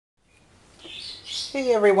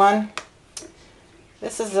Hey everyone,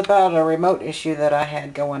 this is about a remote issue that I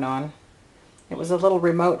had going on. It was a little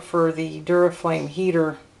remote for the Duraflame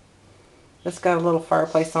heater. It's got a little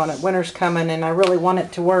fireplace on it. Winter's coming and I really want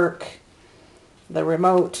it to work, the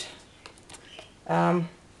remote. And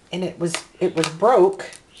it was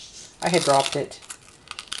broke. I had dropped it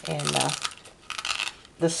and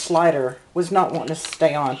the slider was not wanting to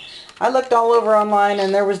stay on. I looked all over online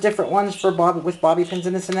and there was different ones for with bobby pins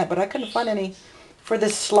and this and that, but I couldn't find any for the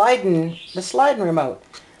sliding remote.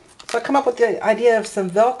 So I come up with the idea of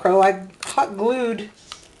some Velcro. I hot glued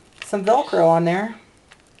some Velcro on there.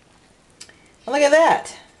 And look at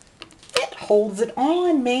that. It holds it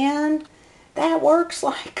on, man. That works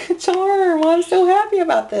like a charm. I'm so happy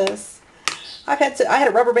about this. I had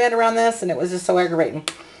a rubber band around this and it was just so aggravating.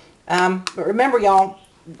 But remember y'all,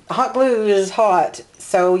 hot glue is hot.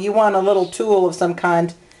 So you want a little tool of some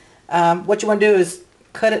kind. What you want to do is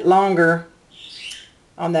cut it longer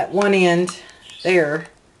on that one end there.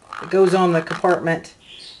 It goes on the compartment,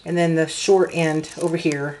 and then the short end over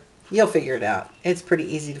here. You'll figure it out. It's pretty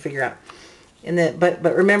easy to figure out. And then, but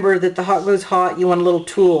remember that the hot glue is hot. You want a little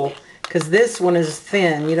tool because this one is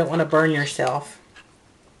thin. You don't want to burn yourself.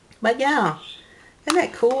 But yeah, isn't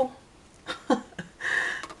that cool?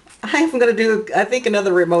 I'm going to do, I think,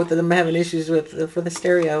 another remote that I'm having issues with for the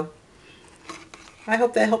stereo. I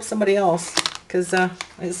hope that helps somebody else because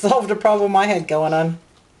it solved a problem I had going on.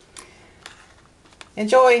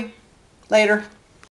 Enjoy. Later.